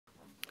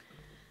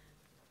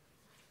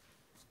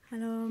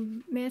Alors,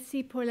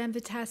 merci pour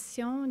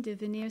l'invitation de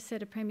venir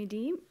cet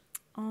après-midi.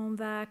 On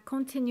va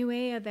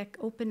continuer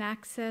avec Open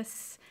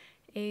Access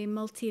et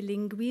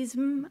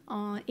multilinguisme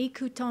en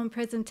écoutant une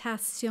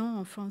présentation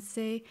en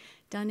français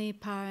donnée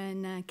par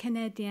une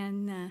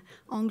Canadienne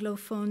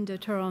anglophone de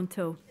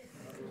Toronto.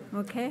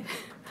 OK?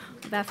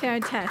 On va faire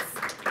un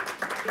test.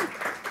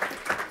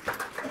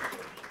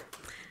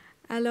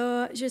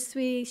 Alors, je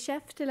suis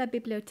chef de la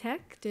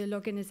Bibliothèque de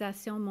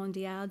l'Organisation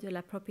mondiale de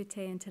la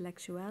propriété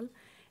intellectuelle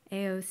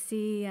et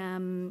aussi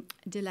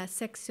de la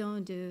section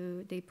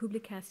des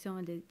publications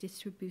et de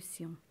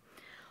distribution.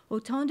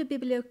 Autant de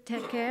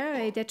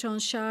bibliothécaires et d'être en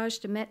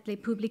charge de mettre les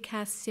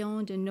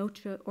publications de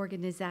notre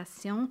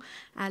organisation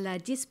à la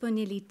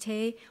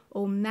disponibilité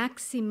au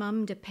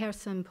maximum de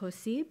personnes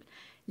possible,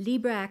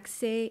 libre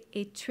accès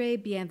est très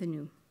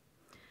bienvenu.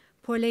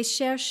 Pour les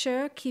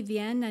chercheurs qui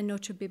viennent à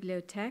notre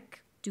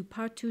bibliothèque du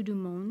partout du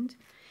monde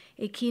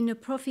et qui ne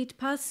profitent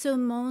pas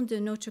seulement de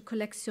notre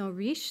collection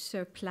riche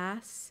sur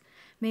place,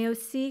 mais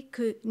aussi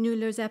que nous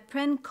leur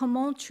apprenions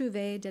comment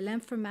trouver de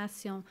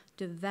l'information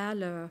de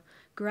valeur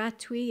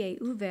gratuite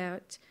et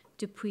ouverte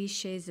depuis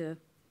chez eux.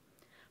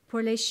 Pour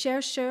les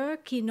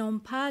chercheurs qui n'ont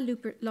pas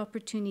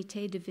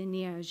l'opportunité de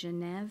venir à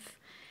Genève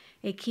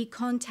et qui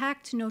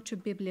contactent notre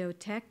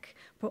bibliothèque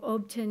pour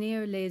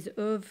obtenir les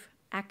œuvres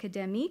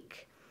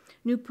académiques,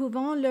 nous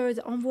pouvons leur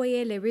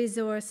envoyer les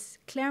ressources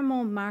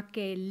clairement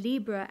marquées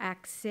libre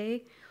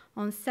accès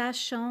en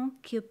sachant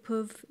qu'ils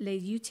peuvent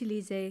les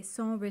utiliser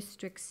sans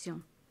restriction.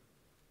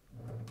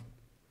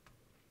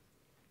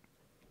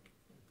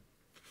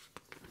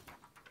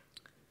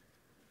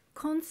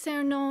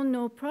 Concernant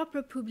nos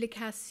propres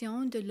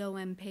publications de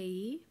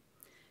l'OMPI,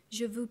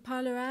 je vous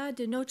parlerai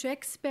de notre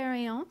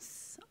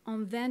expérience en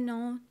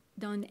venant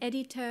d'un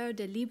éditeur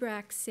de libre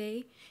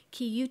accès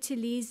qui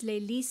utilise les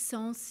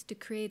licences de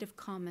Creative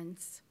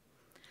Commons.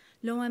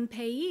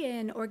 L'OMPI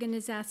est une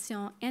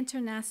organisation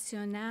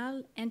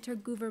internationale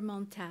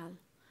intergouvernementale.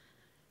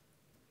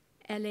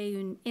 Elle est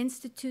une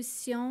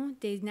institution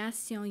des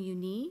Nations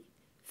unies,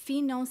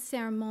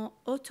 financièrement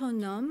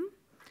autonome,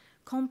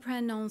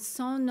 comprenant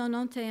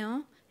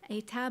 191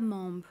 États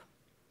membres.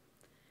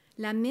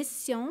 La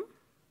mission,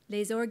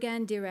 les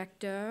organes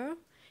directeurs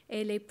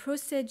et les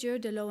procédures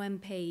de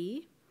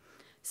l'OMPI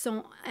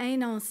sont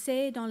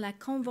énoncés dans la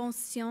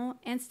Convention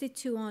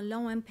instituant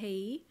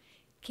l'OMPI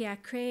qui a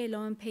créé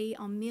l'OMPI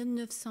en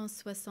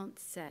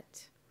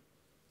 1967.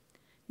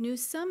 Nous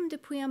sommes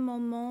depuis un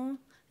moment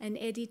un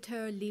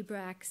éditeur libre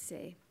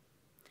accès.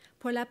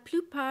 Pour la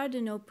plupart de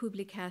nos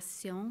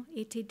publications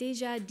étaient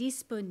déjà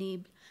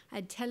disponibles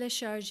à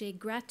télécharger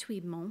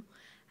gratuitement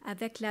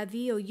avec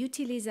l'avis aux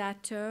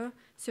utilisateurs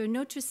sur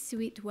notre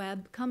site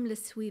web comme le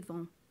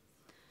suivant.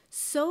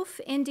 Sauf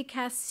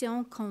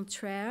indication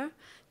contraire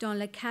dans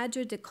le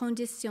cadre de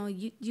conditions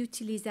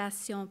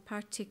d'utilisation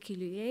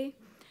particulières,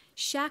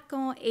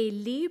 chacun est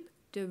libre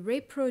de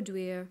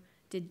reproduire,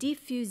 de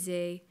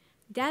diffuser,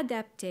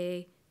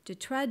 d'adapter, de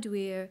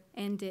traduire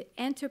et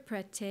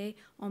d'interpréter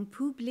en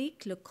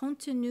public le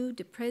contenu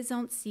de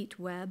présent site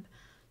web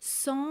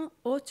sans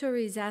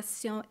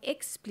autorisation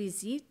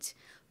explicite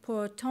pour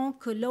autant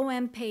que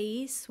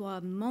l'OMPI soit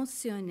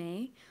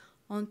mentionné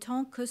en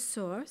tant que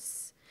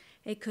source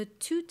et que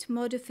toute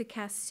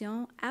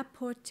modification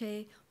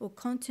apportée au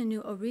contenu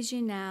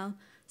original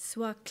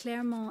soit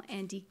clairement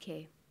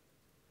indiquée.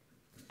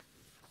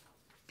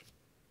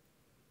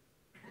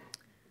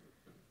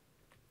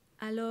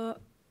 Alors,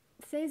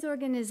 ces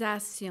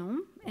organisations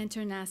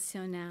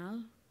internationales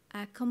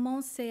ont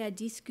commencé à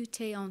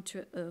discuter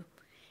entre eux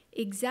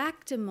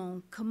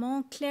exactement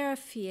comment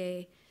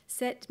clarifier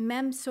cette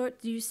même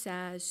sorte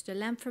d'usage de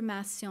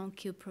l'information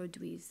qu'ils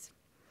produisent.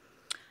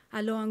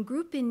 Alors, un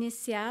groupe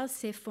initial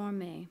s'est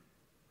formé.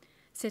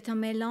 C'est un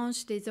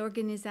mélange des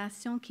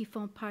organisations qui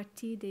font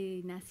partie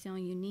des Nations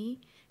unies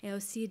et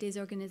aussi des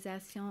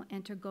organisations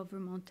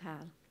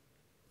intergouvernementales.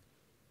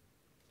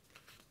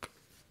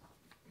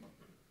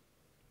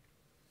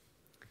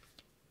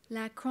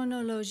 La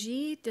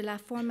chronologie de la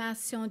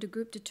formation du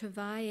groupe de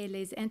travail et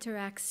les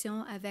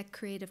interactions avec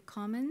Creative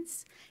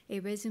Commons est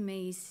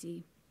résumée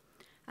ici.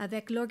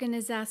 Avec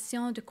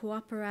l'Organisation de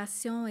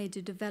coopération et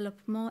de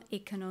développement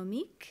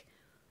économique,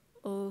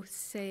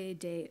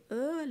 OCDE,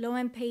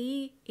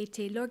 l'OMPI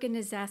était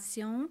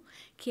l'organisation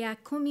qui a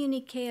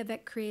communiqué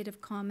avec Creative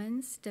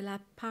Commons de la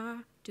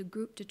part du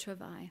groupe de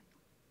travail.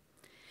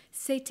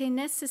 C'était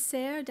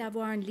nécessaire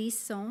d'avoir une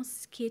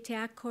licence qui était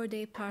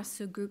accordée par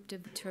ce groupe de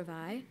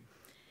travail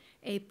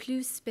et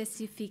plus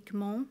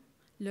spécifiquement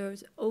leurs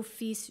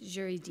offices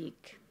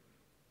juridiques.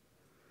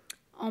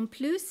 En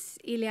plus,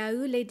 il y a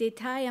eu les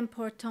détails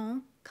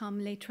importants comme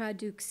les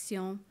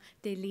traductions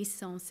des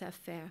licences à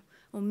faire,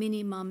 au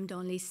minimum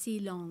dans les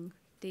 6 langues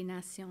des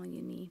Nations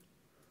unies.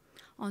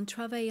 En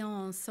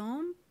travaillant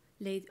ensemble,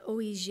 les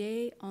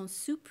OIG ont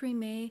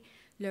supprimé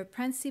leur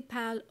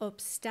principal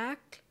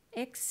obstacle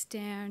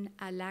externe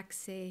à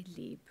l'accès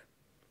libre.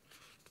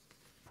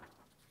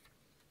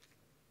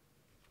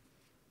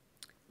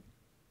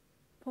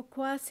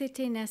 Pourquoi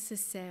c'était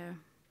nécessaire?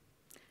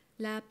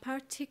 La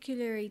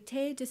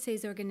particularité de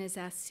ces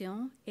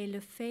organisations est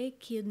le fait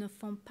qu'ils ne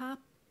font pas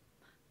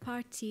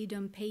partie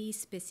d'un pays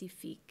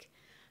spécifique.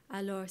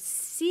 Alors,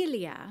 s'il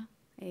y a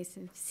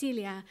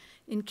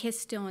une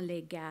question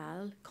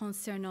légale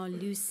concernant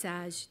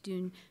l'usage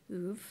d'une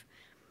œuvre,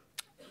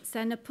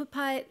 ça ne peut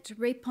pas être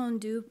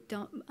répondu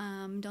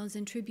dans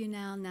un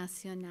tribunal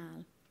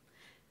national.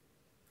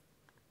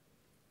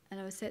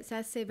 Alors,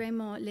 ça c'est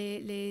vraiment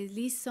les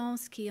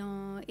licences qui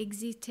ont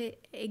existé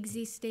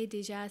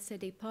déjà à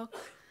cette époque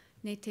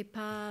n'étaient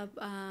pas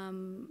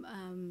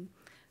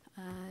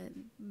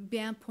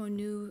bien pour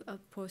nous,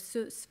 pour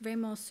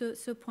vraiment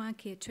ce point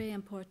qui est très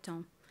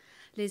important.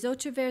 Les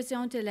autres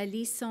versions de la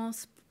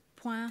licence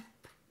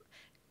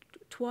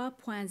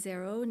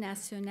 3.0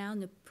 nationale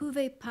ne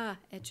pouvaient pas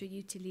être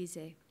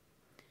utilisées.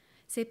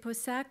 C'est pour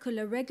ça que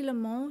le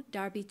règlement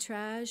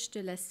d'arbitrage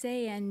de la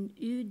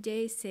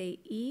CNUDCI,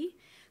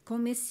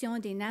 Commission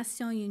des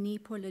Nations Unies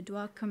pour le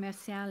droit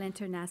commercial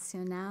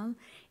international,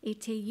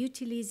 était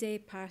utilisé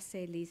par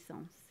ces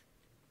licences.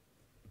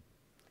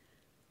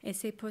 Et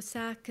c'est pour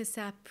ça que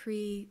ça a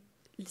pris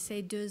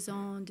ces 2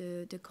 ans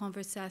de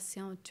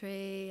conversation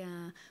très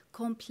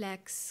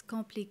complexes,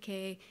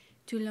 compliquées.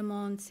 Tout le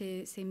monde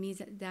s'est mis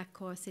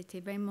d'accord. C'était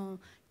vraiment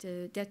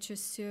d'être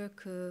sûr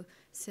que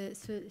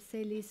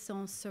ces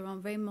licences seront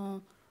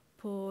vraiment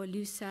pour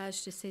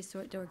l'usage de ces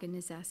sortes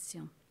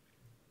d'organisations.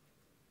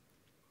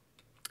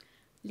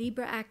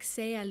 Libre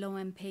accès à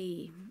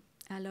l'OMPI.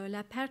 Alors,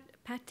 la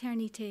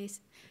paternité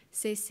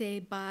CC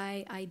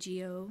by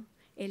IGO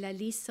et la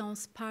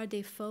licence par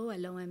défaut à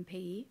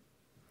l'OMPI.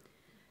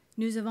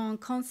 Nous avons un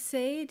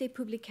conseil des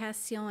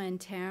publications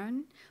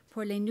internes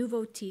pour les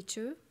nouveaux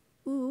titres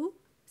ou,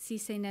 si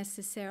c'est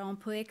nécessaire, on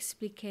peut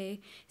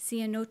expliquer si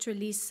une autre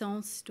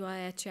licence doit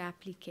être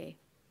appliquée.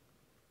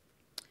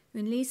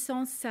 Une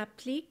licence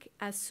s'applique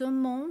à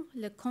seulement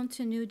le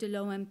contenu de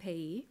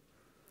l'OMPI,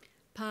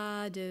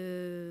 pas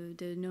de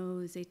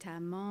nos États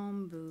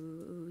membres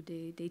ou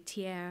des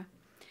tiers,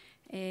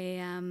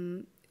 et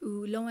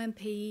où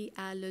l'OMPI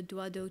a le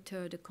droit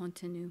d'auteur de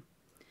contenu.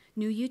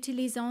 Nous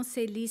utilisons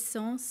ces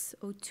licences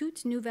aux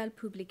toutes nouvelles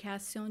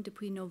publications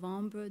depuis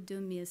novembre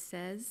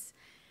 2016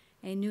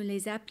 et nous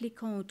les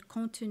appliquons au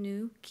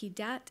contenu qui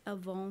date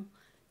avant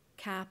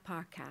cas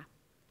par cas.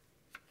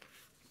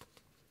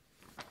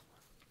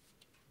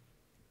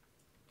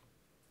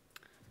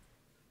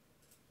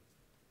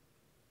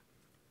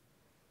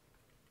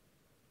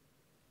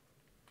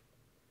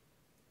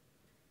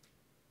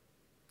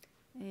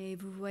 Et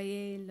vous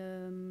voyez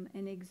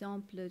un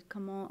exemple de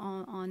comment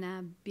on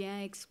a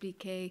bien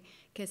expliqué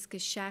qu'est-ce que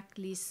chaque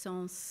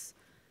licence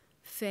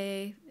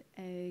fait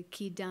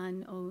qui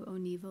donne au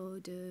niveau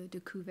de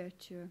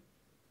couverture.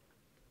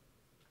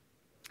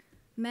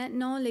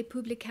 Maintenant, les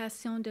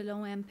publications de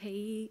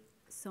l'OMPI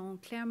sont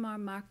clairement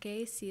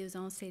marquées s'ils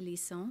ont ces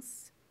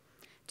licences.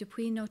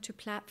 Depuis notre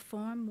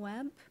plateforme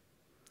web,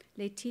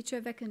 les titres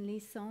avec une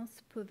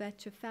licence peuvent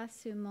être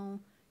facilement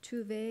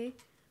trouvés.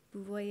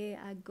 Vous voyez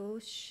à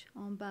gauche,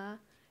 en bas,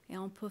 et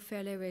on peut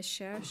faire les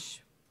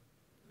recherches.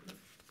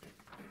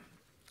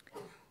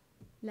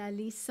 La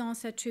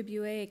licence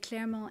attribuée est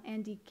clairement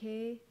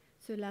indiquée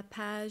sur la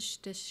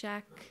page de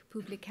chaque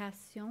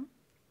publication.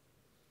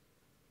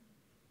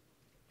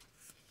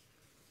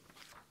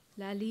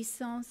 La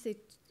licence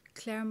est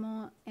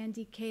clairement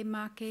indiquée,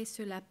 marquée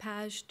sur la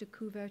page de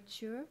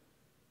couverture.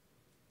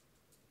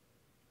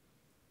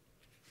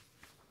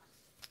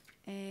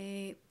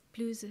 Et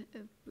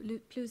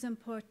plus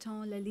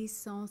important, la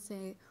licence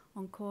est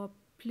encore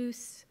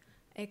plus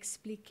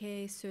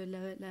expliquée sur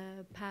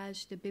la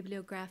page de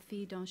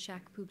bibliographie dans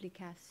chaque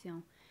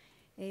publication.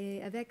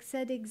 Et avec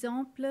cet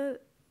exemple,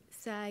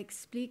 ça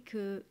explique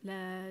que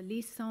la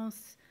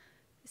licence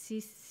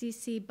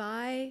CC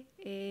BY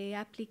est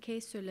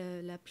appliquée sur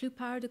la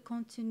plupart des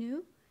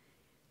contenus,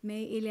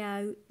 mais il y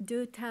a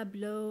 2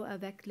 tableaux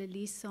avec la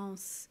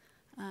licence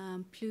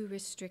plus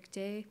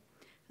restrictée.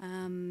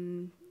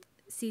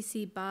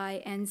 CC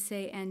BY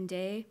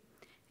NCND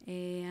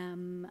et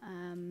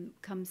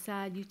comme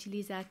ça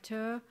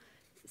l'utilisateur,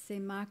 c'est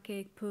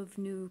marqué, peuvent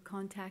nous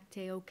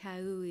contacter au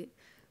cas où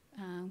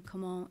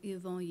comment ils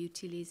vont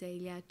utiliser.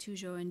 Il y a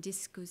toujours une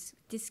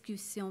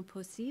discussion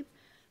possible,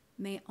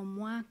 mais au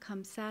moins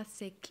comme ça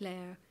c'est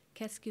clair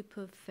qu'est-ce qu'ils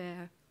peuvent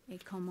faire et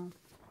comment.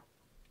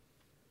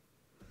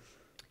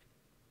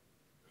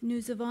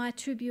 Nous avons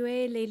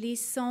attribué les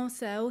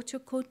licences à autres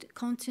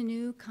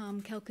contenus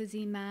comme quelques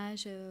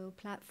images aux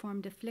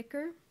plateformes de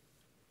Flickr,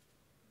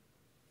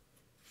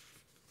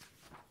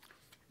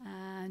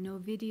 nos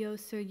vidéos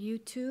sur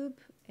YouTube,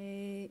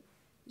 et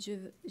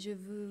je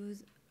vous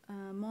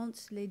montre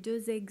les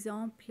 2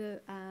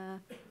 exemples à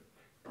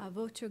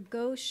votre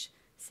gauche.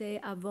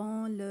 C'est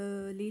avant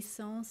la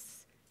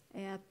licence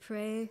et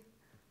après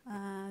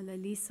la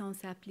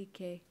licence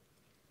appliquée.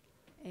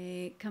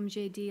 Et comme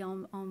j'ai dit,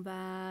 on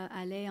va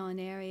aller en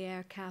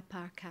arrière cas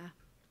par cas.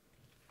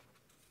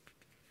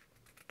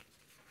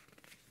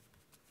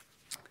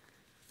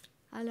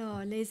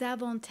 Alors, les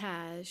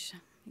avantages.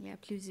 Il y a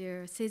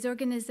plusieurs. Ces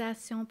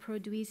organisations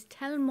produisent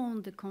tellement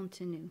de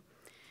contenu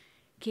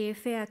qui est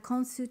fait à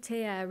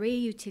consulter et à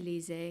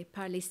réutiliser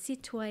par les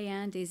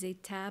citoyens des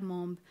États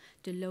membres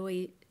de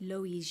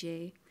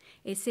l'OIG.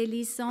 Et ces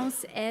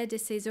licences aident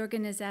ces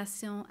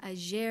organisations à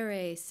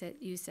gérer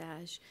cet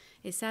usage.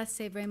 Et ça,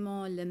 c'est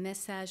vraiment le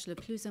message le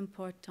plus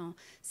important.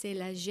 C'est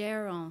la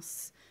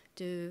gérance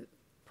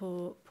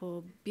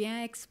pour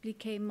bien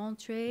expliquer,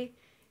 montrer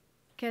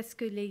qu'est-ce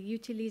que les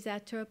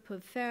utilisateurs peuvent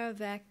faire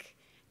avec.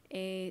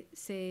 Et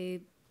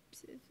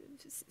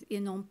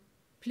ils n'ont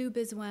plus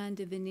besoin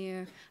de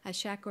venir à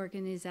chaque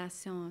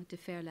organisation de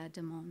faire la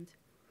demande.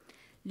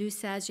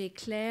 L'usage est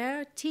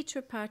clair,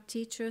 titre par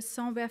titre,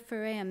 sans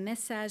référer à un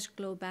message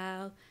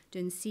global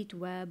d'un site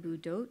web ou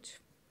d'autre.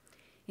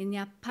 Il n'y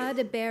a pas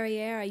de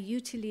barrière à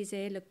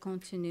utiliser le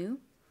contenu.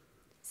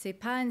 Ce n'est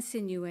pas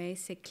insinué,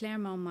 c'est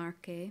clairement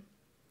marqué.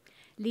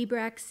 Libre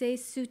accès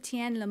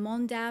soutient le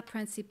mandat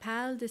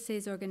principal de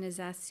ces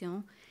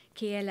organisations,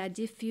 qui est la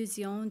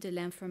diffusion de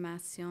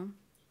l'information.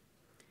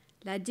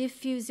 La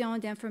diffusion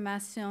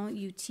d'informations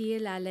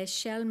utiles à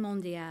l'échelle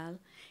mondiale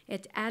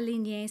est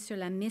alignée sur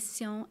la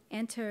mission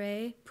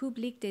intérêt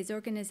public des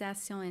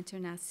organisations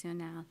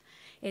internationales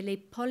et les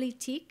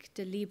politiques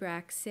de libre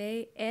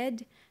accès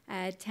aident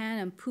à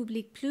atteindre un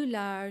public plus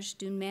large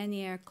d'une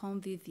manière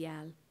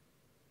conviviale.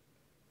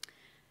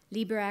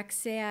 Libre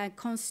accès à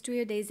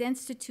construire des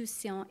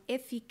institutions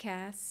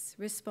efficaces,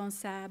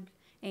 responsables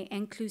et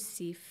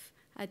inclusives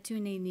à tous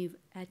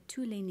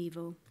les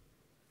niveaux.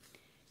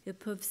 Ils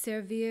peuvent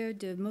servir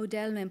de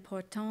modèle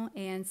important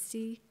et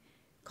ainsi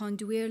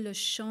conduire le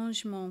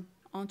changement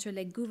entre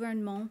les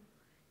gouvernements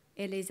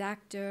et les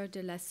acteurs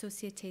de la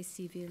société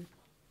civile.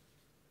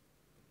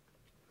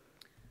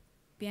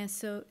 Bien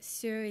sûr,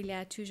 il y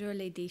a toujours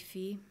les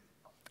défis.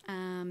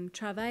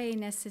 Travail est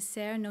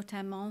nécessaire,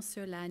 notamment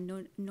sur la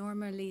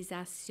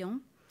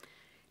normalisation,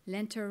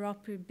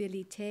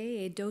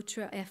 l'interopérabilité et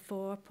d'autres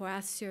efforts pour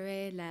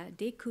assurer la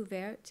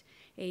découverte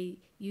et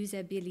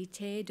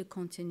usabilité de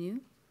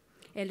contenu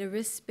et le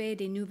respect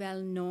des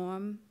nouvelles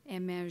normes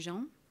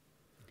émergentes.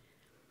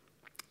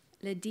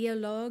 Le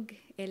dialogue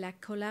et la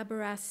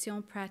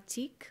collaboration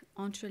pratique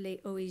entre les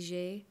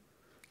OIG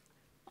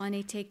ont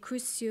été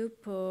cruciaux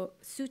pour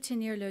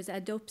soutenir leurs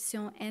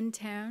adoptions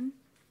internes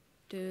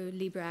de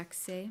libre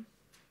accès.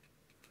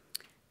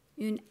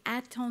 Une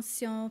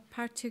attention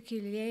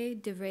particulière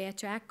devrait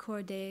être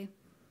accordée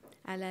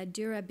à la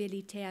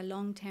durabilité à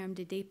long terme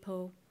des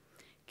dépôts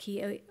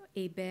qui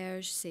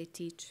hébergent ces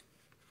titres.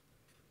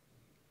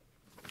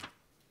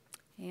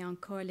 Et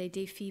encore les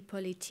défis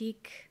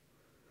politiques.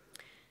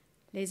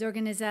 Les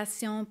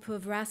organisations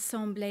peuvent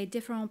rassembler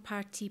différents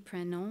parties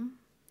prenantes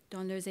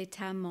dans leurs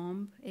États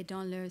membres et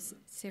dans leurs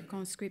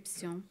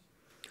circonscriptions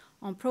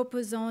en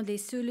proposant des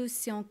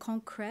solutions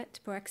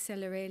concrètes pour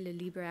accélérer le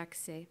libre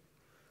accès.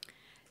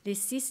 Les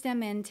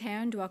systèmes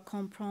internes doivent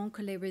comprendre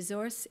que les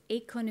ressources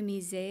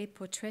économisées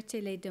pour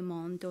traiter les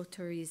demandes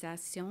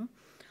d'autorisation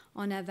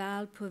en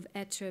aval peuvent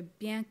être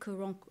bien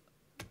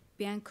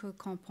que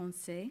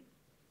compensées.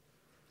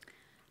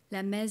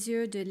 La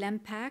mesure de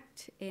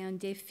l'impact est un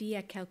défi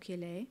à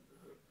calculer.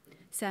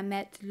 Ça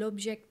met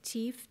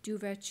l'objectif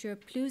d'ouverture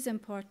plus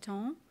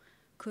important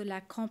que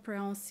la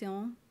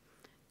compréhension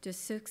de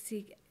ce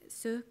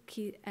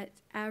qui est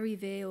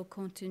arrivé au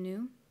contenu.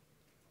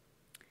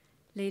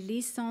 Les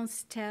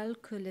licences telles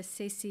que le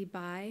CC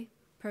BY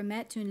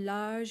permettent une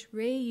large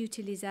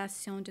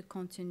réutilisation de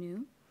contenu,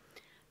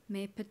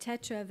 mais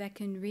peut-être avec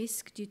un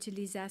risque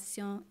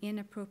d'utilisation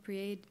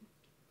inappropriée.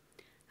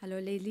 Alors,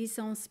 les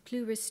licences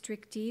plus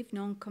restrictives,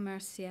 non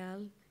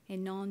commerciales et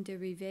non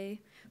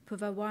dérivées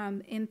peuvent avoir un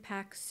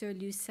impact sur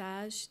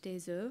l'usage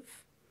des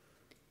œuvres.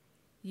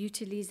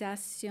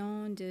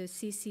 L'utilisation de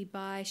CC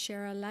BY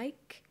share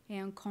alike est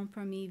un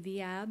compromis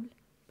viable,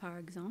 par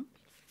exemple.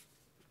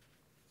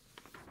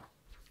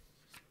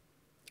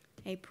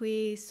 Et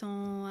puis,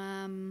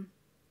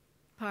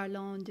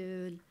 parlons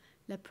de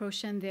la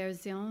prochaine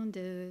version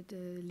de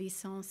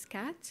licence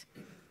 4.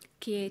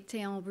 Qui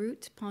était en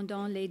route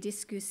pendant les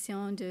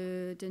discussions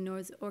de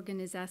nos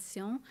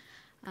organisations.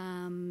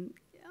 On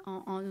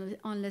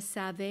le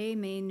savait,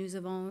 mais nous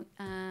avons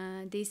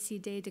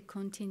décidé de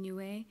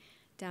continuer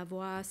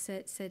d'avoir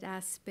cet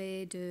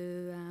aspect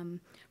de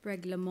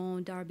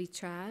règlement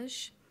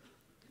d'arbitrage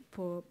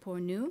pour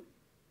nous.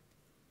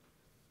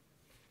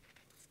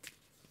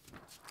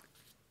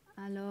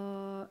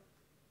 Alors,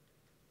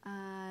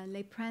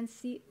 les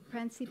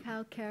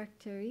principales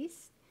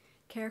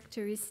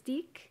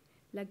caractéristiques.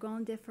 La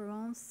grande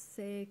différence,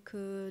 c'est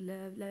que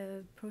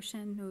la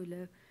prochaine ou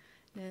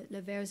la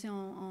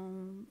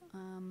version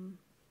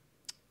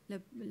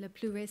le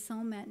plus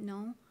récent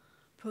maintenant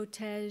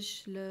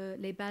protège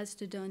les bases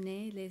de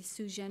données, les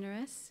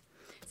sous-généraux,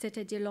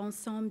 c'est-à-dire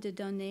l'ensemble de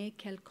données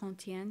qu'elles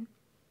contiennent,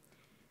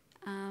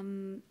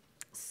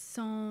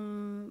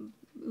 sans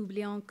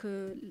oubliant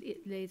que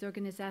les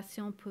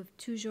organisations peuvent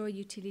toujours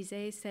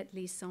utiliser cette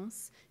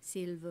licence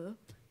s'ils veulent.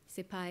 Ce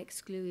n'est pas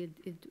exclu.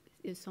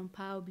 Ils ne sont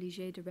pas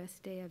obligés de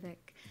rester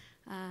avec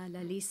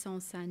la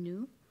licence à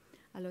nous.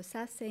 Alors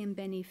ça, c'est un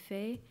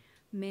bénéfice,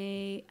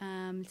 mais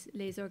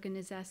les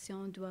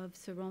organisations doivent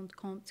se rendre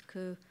compte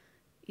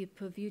qu'ils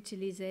peuvent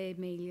utiliser,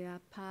 mais il n'y a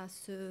pas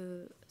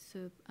ce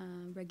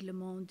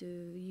règlement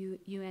de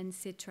UN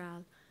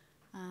Citral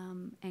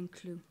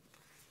inclus.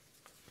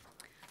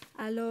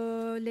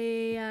 Alors,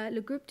 le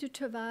groupe de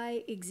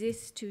travail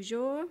existe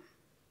toujours.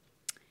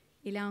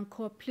 Il y a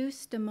encore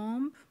plus de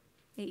membres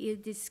et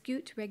ils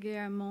discutent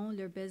régulièrement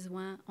leurs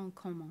besoins en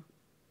commun.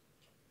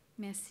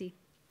 Merci.